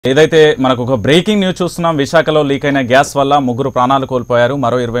ఏదైతే మనకు ఒక బ్రేకింగ్ న్యూస్ చూస్తున్నాం. విశాఖలో లీక్ అయిన గ్యాస్ వల్ల ముగ్గురు ప్రాణాలు కోల్పోయారు.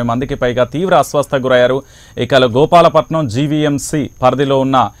 మరో 20 మందికి పైగా తీవ్ర అస్వస్థకు గురయ్యారు. ఇక గోపాలపట్నం జీవీఎంసీ పరిధిలో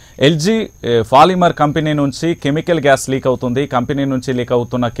ఉన్న ఎల్జీ పాలిమర్ కంపెనీ నుంచి కెమికల్ గ్యాస్ లీక్ అవుతుంది. కంపెనీ నుంచి లీక్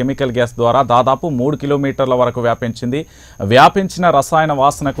అవుతున్న కెమికల్ గ్యాస్ ద్వారా దాదాపు 3 కిలోమీటర్ల వరకు వ్యాపించింది. వ్యాపించిన రసాయన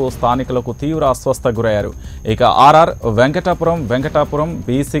వాసనకు స్థానికులకు తీవ్ర అస్వస్థకు గురయ్యారు. ఇక RR Venkatapuram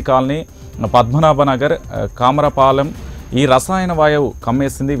BC colony, Padmanabhanagar, కామరపాలెం ఈ రసాయన వాయువు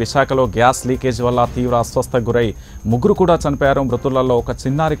కమ్మేసింది. విశాఖలో గ్యాస్ లీకేజ్ వల్ల తీవ్ర అస్వస్థకు గురై ముగ్గురు కూడా చనిపోయారు. మృతులలో ఒక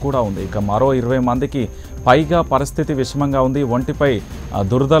చిన్నారి కూడా ఉంది. ఇక మరో 20 మందికి పైగా పరిస్థితి విషమంగా ఉంది. ఒంటిపై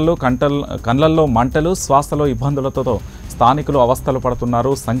దురదలు, కళ్ళల్లో మంటలు, శ్వాసలో ఇబ్బందులతో స్థానికులు అవస్థలు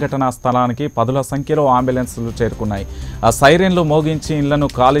పడుతున్నారు. సంఘటనా స్థలానికి పదుల సంఖ్యలో అంబులెన్సులు చేరుకున్నాయి. సైరన్లు మోగించి ఇళ్లను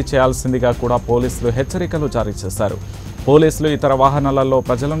ఖాళీ చేయాల్సిందిగా కూడా పోలీసులు హెచ్చరికలు జారీ చేశారు. పోలీసులు ఇతర వాహనాలలో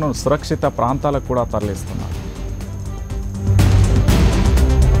ప్రజలను సురక్షిత ప్రాంతాలకు కూడా తరలిస్తున్నారు.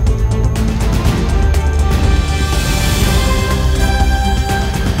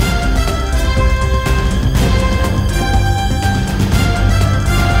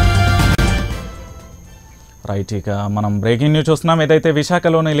 రైట్, ఇక మనం బ్రేకింగ్ న్యూస్ చూస్తున్నాం. ఏదైతే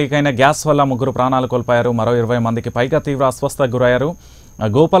విశాఖలోని లీక్ అయిన గ్యాస్ వల్ల ముగ్గురు ప్రాణాలు కోల్పోయారు. మరో 20 మందికి పైగా తీవ్ర అస్వస్థకు గురయ్యారు.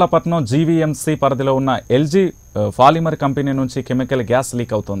 గోపాలపట్నం జీవీఎంసీ పరిధిలో ఉన్న ఎల్జీ పాలిమర్ కంపెనీ నుంచి కెమికల్ గ్యాస్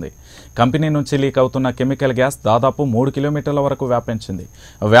లీక్ అవుతుంది. కంపెనీ నుంచి లీక్ అవుతున్న కెమికల్ గ్యాస్ దాదాపు 3 కిలోమీటర్ల వరకు వ్యాపించింది.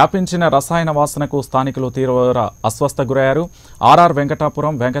 వ్యాపించిన రసాయన వాసనకు స్థానికులు తీవ్ర అస్వస్థకు గురయ్యారు. ఆర్ఆర్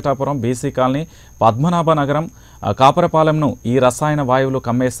వెంకటాపురం బీసీ కాలనీ, పద్మనాభనగరం, కాపరపాలెంను ఈ రసాయన వాయువులు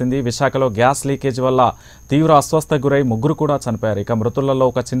కమ్మేసింది. విశాఖలో గ్యాస్ లీకేజ్ వల్ల తీవ్ర అస్వస్థకు గురై ముగ్గురు కూడా చనిపోయారు. ఇక మృతులలో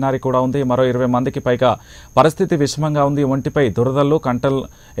ఒక చిన్నారి కూడా ఉంది. మరో 20 మందికి పైగా పరిస్థితి విషమంగా ఉంది. ఒంటిపై దురదలు,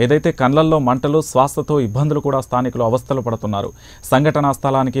 కళ్ళల్లో మంటలు, శ్వాసతో ఇబ్బందులు కూడా స్థానికులు అవస్థలు పడుతున్నారు. సంఘటనా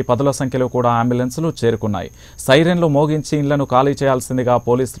స్థలానికి పదుల సంఖ్యలో కూడా అంబులెన్సులు చేరుకున్నాయి. సైరన్లు మోగించి ఇళ్లను ఖాళీ చేయాల్సిందిగా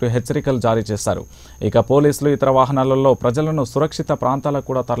పోలీసులు హెచ్చరికలు జారీ చేశారు. ఇక పోలీసులు ఇతర వాహనాలలో ప్రజలను సురక్షిత ప్రాంతాలకు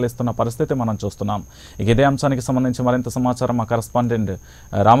కూడా తరలిస్తున్న పరిస్థితి మనం చూస్తున్నాం. ఇక ఇదే అంశానికి సంబంధించి మరింత సమాచారం మా కరెస్పాండెంట్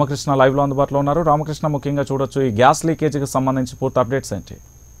రామకృష్ణ లైవ్లో అందుబాటులో ఉన్నారు. రామకృష్ణ, ముఖ్యంగా చూడొచ్చు ఈ గ్యాస్ లీకేజీకి సంబంధించి పూర్తి అప్డేట్స్ ఏంటి?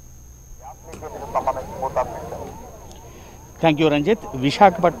 Thank you Ranjith.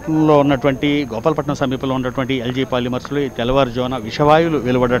 విశాఖపట్నంలో ఉన్నటువంటి గోపాలపట్నం సమీపంలో ఉన్నటువంటి ఎల్జీ పాలిమర్స్లో ఈ తెల్లవారుజామున విషవాయువులు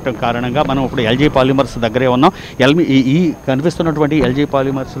వెలువడటం కారణంగా మనం ఇప్పుడు ఎల్జీ పాలిమర్స్ దగ్గరే ఉన్నాం. ఈ కనిపిస్తున్నటువంటి ఎల్జీ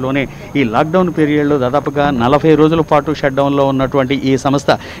పాలిమర్స్లోనే ఈ లాక్డౌన్ పీరియడ్లో దాదాపుగా 40 రోజుల పాటు షట్డౌన్లో ఉన్నటువంటి ఈ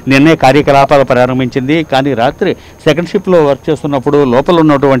సంస్థ నిన్నే కార్యకలాపాలు ప్రారంభించింది. కానీ రాత్రి సెకండ్ షిఫ్ట్లో వర్క్ చేస్తున్నప్పుడు లోపల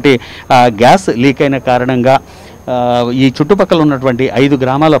ఉన్నటువంటి గ్యాస్ లీక్ అయిన కారణంగా ఈ చుట్టుపక్కల ఉన్నటువంటి 5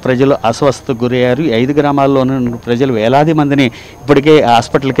 గ్రామాల ప్రజలు అస్వస్థతకు గురయ్యారు. ఈ 5 గ్రామాల్లో ప్రజలు వేలాది మందిని ఇప్పటికే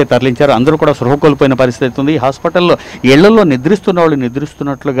హాస్పిటల్కే తరలించారు. అందరూ కూడా స్పృహ కోల్పోయిన పరిస్థితి ఉంది. హాస్పిటల్లో ఇళ్లలో నిద్రిస్తున్న వాళ్ళు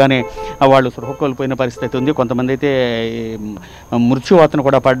నిద్రిస్తున్నట్లుగానే వాళ్ళు స్పృహ కోల్పోయిన పరిస్థితి ఉంది. కొంతమంది అయితే మృత్యువాతను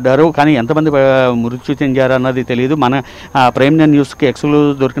కూడా పడ్డారు. కానీ ఎంతమంది మృత్యు చెందారు అన్నది తెలియదు. మన Prime9 న్యూస్కి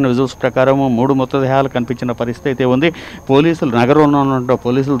ఎక్స్క్లూజివ్ దొరికిన విజువల్స్ ప్రకారం 3 మృతదేహాలు కనిపించిన పరిస్థితి ఉంది. పోలీసులు, నగరంలో ఉన్న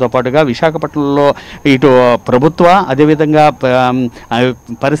పోలీసులతో పాటుగా విశాఖపట్నంలో ఇటు ప్రభుత్వ అదేవిధంగా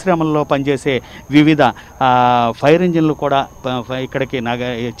పరిశ్రమల్లో పనిచేసే వివిధ ఫైర్ ఇంజిన్లు కూడా ఇక్కడికి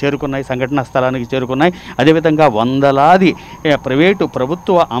చేరుకున్నాయి, సంఘటనా స్థలానికి చేరుకున్నాయి. అదేవిధంగా వందలాది ప్రైవేటు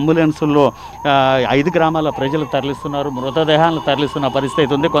ప్రభుత్వ అంబులెన్సుల్లో 5 గ్రామాల ప్రజలు తరలిస్తున్నారు. మృతదేహాలను తరలిస్తున్న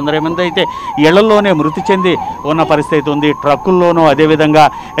పరిస్థితి ఉంది. కొందరేమంది అయితే ఇళ్లలోనే మృతి చెంది ఉన్న పరిస్థితి ఉంది. ట్రక్కుల్లోనూ, అదేవిధంగా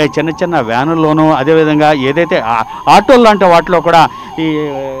చిన్న వ్యానుల్లోనూ, అదేవిధంగా ఏదైతే ఆటోలు లాంటి వాటిలో కూడా ఈ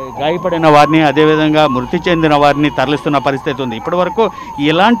గాయపడిన వారిని, అదేవిధంగా మృతి చెందిన వారిని తరలిస్తున్న పరిస్థితి ఉంది. ఇప్పటి వరకు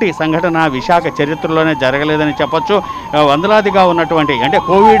ఇలాంటి సంఘటన విశాఖ చరిత్రలోనే జరగలేదని చెప్పొచ్చు. వందలాదిగా ఉన్నటువంటి, అంటే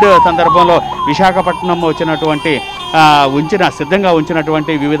కోవిడ్ సందర్భంలో విశాఖపట్నం వచ్చినటువంటి సిద్ధంగా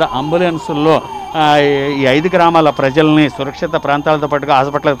ఉంచినటువంటి వివిధ అంబులెన్సుల్లో ఈ 5 గ్రామాల ప్రజల్ని సురక్షిత ప్రాంతాలతో పాటుగా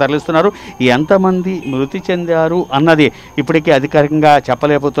హాస్పిటల్కి తరలిస్తున్నారు. ఎంతమంది మృతి చెందారు అన్నది ఇప్పటికీ అధికారికంగా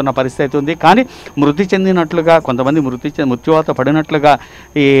చెప్పలేకపోతున్న పరిస్థితి ఉంది. కానీ మృతి చెందినట్లుగా, కొంతమంది మృత్యువాత పడినట్లుగా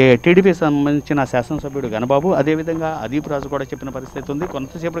ఈ టీడీపీ సంబంధించిన శాసనసభ్యుడు గణబాబు, అదేవిధంగా అదీప్ రాజు కూడా చెప్పిన పరిస్థితి ఉంది.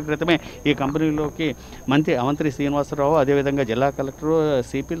 కొంతసేపటి క్రితమే ఈ కంపెనీలోకి మంత్రి అవంతి శ్రీనివాసరావు, అదేవిధంగా జిల్లా కలెక్టరు,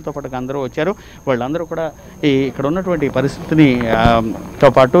 సిపిలతో పాటుగా అందరూ వచ్చారు. వాళ్ళందరూ కూడా ఇక్కడ ఉన్నటువంటి పరిస్థితిని తో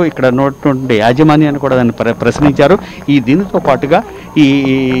పాటు ఇక్కడ ఉన్నటువంటి యాజమాన్యాన్ని కూడా దాన్ని ప్రశ్నించారు. దీనితో పాటుగా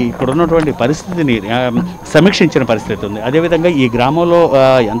ఇక్కడ ఉన్నటువంటి పరిస్థితిని సమీక్షించిన పరిస్థితి ఉంది. అదేవిధంగా ఈ గ్రామంలో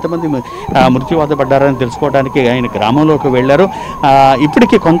ఎంతమంది మృత్యువాత పడ్డారని తెలుసుకోవడానికి ఆయన గ్రామంలోకి వెళ్ళారు.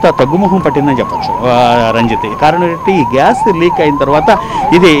 ఇప్పటికీ కొంత తగ్గుముఖం పట్టిందని చెప్పచ్చు రంజిత్. కారణం ఏంటి, ఈ గ్యాస్ లీక్ అయిన తర్వాత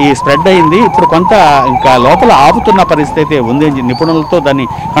ఇది స్ప్రెడ్ అయింది. ఇప్పుడు కొంత ఇంకా లోపల ఆపుతున్న పరిస్థితి ఉంది. నిపుణులతో దాన్ని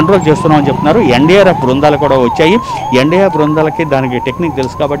కంట్రోల్ చేస్తున్నామని చెప్తున్నారు. ఎన్డీఆర్ఎఫ్ బృందాలు కూడా వచ్చాయి. ఎన్డీఆర్ఎఫ్ బృందాలకి దానికి టెక్నిక్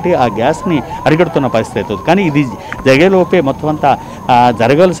తెలుసు కాబట్టి ఆ గ్యాస్ని పరిగెడుతున్న పరిస్థితి అవుతుంది. కానీ ఇది జరిగేలోపే మొత్తం అంతా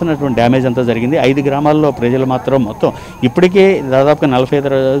జరగాల్సినటువంటి డ్యామేజ్ అంతా జరిగింది. 5 గ్రామాల్లో ప్రజలు మాత్రం మొత్తం ఇప్పటికే దాదాపుగా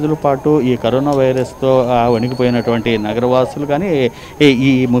 45 రోజుల పాటు ఈ కరోనా వైరస్తో వణికిపోయినటువంటి నగరవాసులు కానీ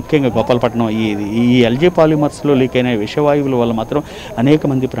ఈ ముఖ్యంగా గోపాలపట్నం ఈ ఎల్జీ పాలిమర్స్లో లీక్ అయిన విషవాయువుల వల్ల మాత్రం అనేక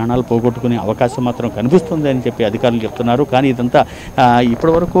మంది ప్రాణాలు పోగొట్టుకునే అవకాశం మాత్రం కనిపిస్తుంది అని చెప్పి అధికారులు చెప్తున్నారు. కానీ ఇదంతా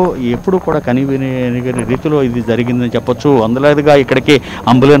ఇప్పటివరకు ఎప్పుడు కూడా కనివిని రీతిలో ఇది జరిగిందని చెప్పొచ్చు. వందలాదిగా ఇక్కడికి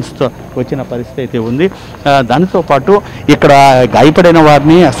అంబులెన్స్తో వచ్చిన పరిస్థితి అయితే ఉంది. దానితో పాటు ఇక్కడ గాయపడిన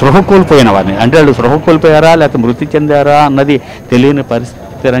వారిని, స్పృహ కోల్పోయిన వారిని, అంటే వాళ్ళు స్పృహ కోల్పోయారా లేకపోతే మృతి చెందారా అన్నది తెలియని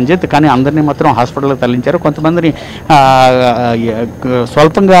పరిస్థితి రంజిత్. కానీ అందరినీ మాత్రం హాస్పిటల్కి తరలించారు. కొంతమందిని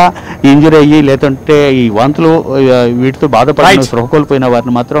స్వల్పంగా ఇంజరీ అయ్యి లేదంటే ఈ వాంతులు వీటితో బాధపడిన స్పృహ కోల్పోయిన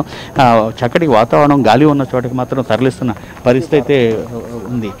వారిని మాత్రం చక్కటి వాతావరణం, గాలి ఉన్న చోటకి మాత్రం తరలిస్తున్న పరిస్థితి అయితే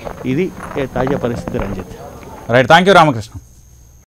ఉంది. ఇది తాజా పరిస్థితి Ranjith. Right, thank you Ramakrishna.